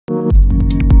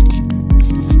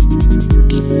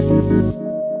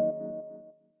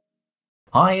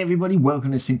Hi everybody,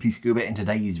 welcome to Simply Scuba. In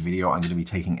today's video, I'm going to be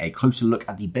taking a closer look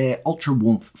at the Bear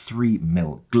Ultrawarmth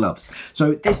 3mm gloves.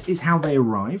 So this is how they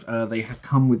arrive. They have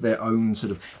come with their own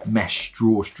sort of mesh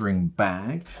drawstring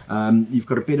bag. You've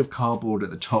got a bit of cardboard at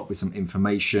the top with some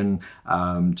information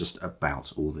just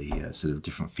about all the sort of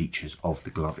different features of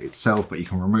the glove itself, but you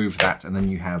can remove that and then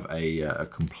you have a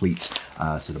complete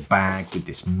sort of bag with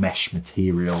this mesh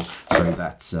material so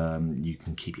that you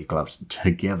can keep your gloves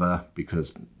together,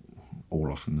 because all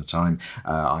often the time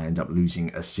I end up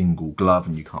losing a single glove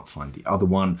and you can't find the other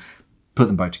one. Put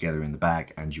them both together in the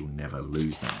bag and you'll never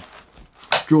lose them.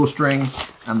 Drawstring,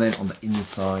 and then on the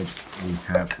inside we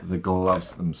have the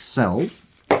gloves themselves.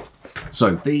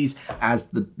 So these, as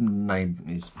the name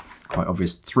is quite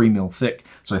obvious, 3mm thick.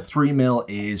 So 3mm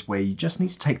is where you just need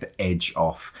to take the edge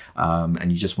off and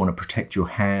you just want to protect your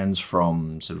hands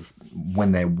from sort of,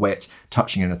 when they're wet,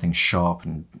 touching anything sharp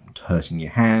and hurting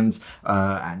your hands,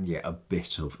 and yeah, a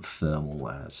bit of thermal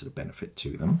sort of benefit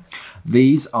to them.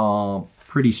 These are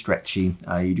pretty stretchy.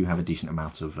 You do have a decent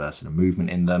amount of sort of movement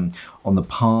in them. On the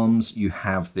palms, you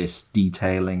have this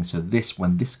detailing. So this,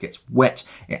 when this gets wet,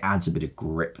 it adds a bit of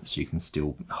grip so you can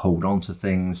still hold on to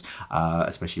things,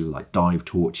 especially like dive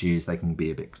torches. They can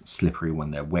be a bit slippery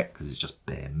when they're wet because it's just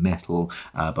bare metal.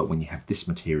 But when you have this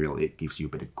material, it gives you a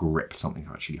bit of grip, something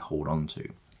to actually hold on to.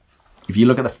 If you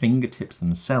look at the fingertips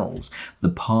themselves, the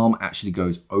palm actually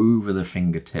goes over the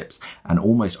fingertips and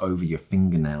almost over your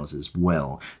fingernails as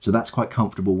well. So that's quite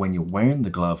comfortable when you're wearing the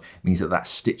glove. It means that that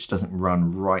stitch doesn't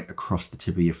run right across the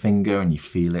tip of your finger and you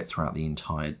feel it throughout the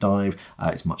entire dive.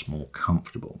 It's much more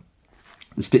comfortable.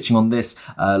 The stitching on this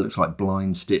looks like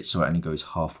blind stitch, so it only goes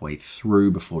halfway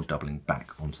through before doubling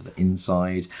back onto the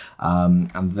inside.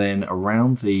 And then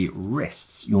around the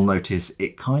wrists, you'll notice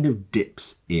it kind of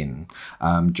dips in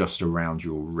just around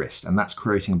your wrist, and that's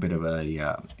creating a bit of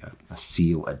a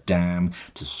seal, a dam,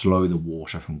 to slow the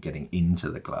water from getting into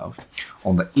the glove.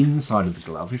 On the inside of the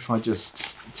glove, if I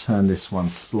just turn this one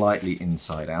slightly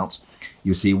inside out,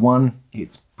 you'll see one,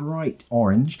 it's bright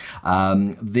orange.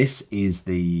 This is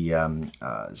the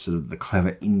sort of the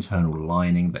clever internal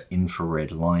lining, the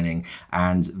infrared lining,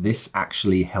 and this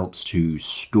actually helps to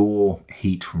store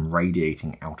heat from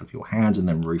radiating out of your hands and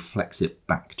then reflects it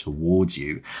back towards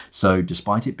you. So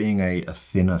despite it being a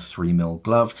thinner 3mm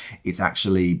glove, it's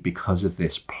actually, because of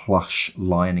this plush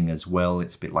lining as well,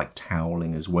 it's a bit like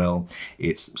toweling as well.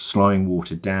 It's slowing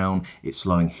water down, it's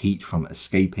slowing heat from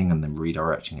escaping and then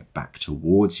redirecting it back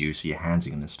towards you, so your hands are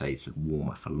going to stay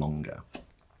warmer for longer.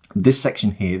 This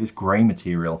section here, this grey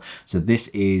material, so this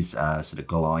is sort of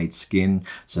glide skin,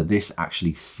 so this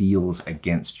actually seals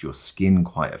against your skin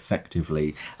quite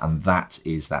effectively, and that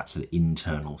is that sort of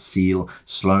internal seal,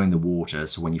 slowing the water.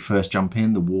 So when you first jump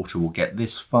in, the water will get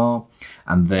this far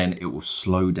and then it will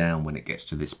slow down when it gets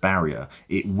to this barrier.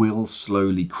 It will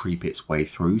slowly creep its way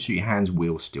through, so your hands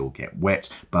will still get wet,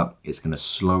 but it's going to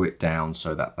slow it down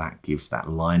so that that gives that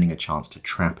lining a chance to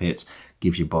trap it,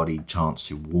 gives your body a chance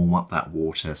to warm up that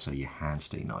water so your hands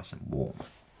stay nice and warm.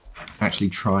 Actually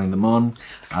trying them on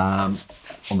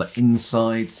the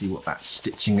inside, see what that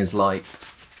stitching is like.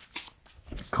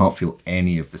 Can't feel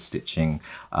any of the stitching.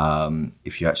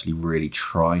 If you actually really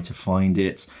try to find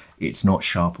it, it's not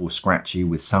sharp or scratchy.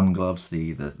 With some gloves,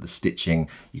 the stitching,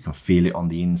 you can feel it on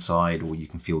the inside or you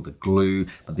can feel the glue,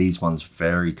 but these ones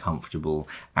very comfortable,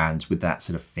 and with that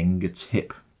sort of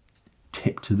fingertip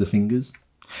to the fingers,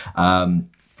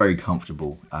 very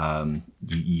comfortable.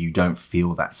 You don't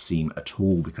feel that seam at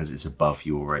all because it's above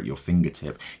your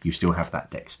fingertip. You still have that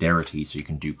dexterity, so you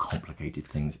can do complicated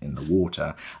things in the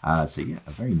water. So yeah,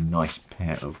 a very nice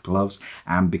pair of gloves,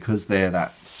 and because they're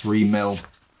that 3mm,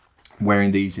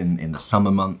 wearing these in the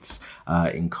summer months,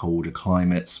 in colder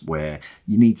climates where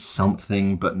you need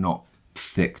something but not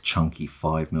thick, chunky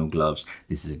 5mm gloves,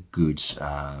 this is a good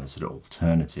sort of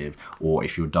alternative. Or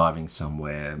if you're diving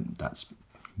somewhere that's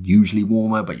usually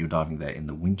warmer but you're diving there in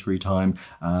the wintry time,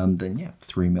 then yeah,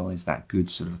 3mm is that good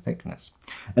sort of thickness.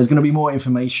 There's going to be more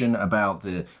information about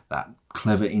that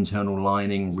clever internal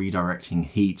lining, redirecting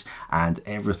heat, and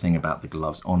everything about the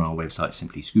gloves on our website,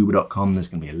 simplyscuba.com. There's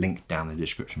going to be a link down in the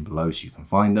description below so you can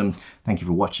find them. Thank you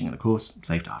for watching, and of course,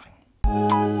 safe diving.